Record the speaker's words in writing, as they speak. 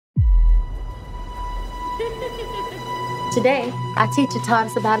Today, our teacher taught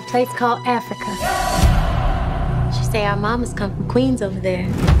us about a place called Africa. She say our mamas come from Queens over there.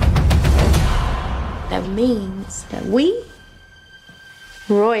 That means that we,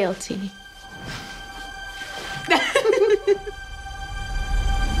 royalty.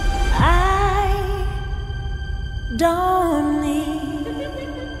 I don't need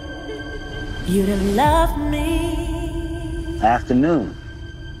you to love me. Afternoon.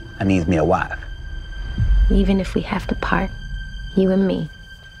 I needs me a wife. Even if we have to part, you and me,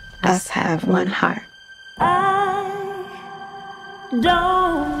 us have one heart. I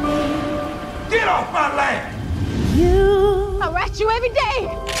don't need Get off my land! you. I rat you every day.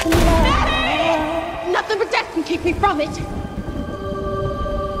 Nothing but death can keep me from it.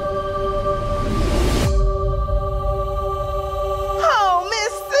 Oh,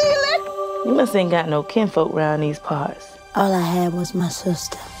 Miss Seeley. You must ain't got no kinfolk around these parts. All I had was my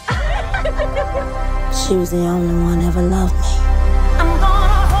sister. She was the only one ever loved me. I'm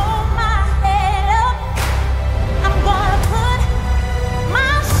gonna hold my head up. I'm gonna put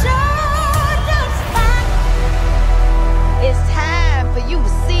my shoulders back. It's time for you to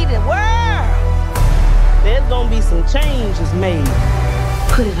see the world. There's gonna be some changes made.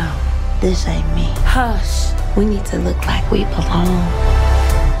 Put it on. This ain't me. Hush. We need to look like we belong.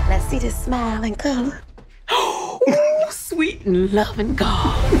 Let's see this smile and color. Sweet and loving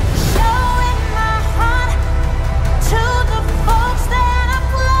God. Showing my heart to the folks that are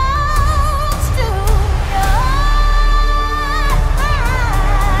close to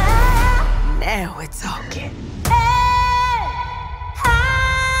you. Now we're talking.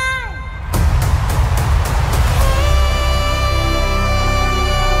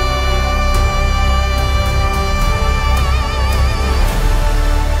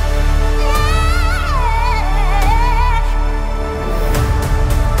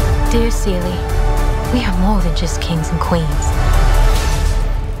 Dear Seeley, we are more than just kings and queens.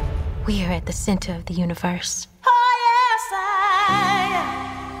 We are at the center of the universe. Oh, yes, I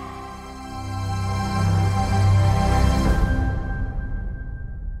am.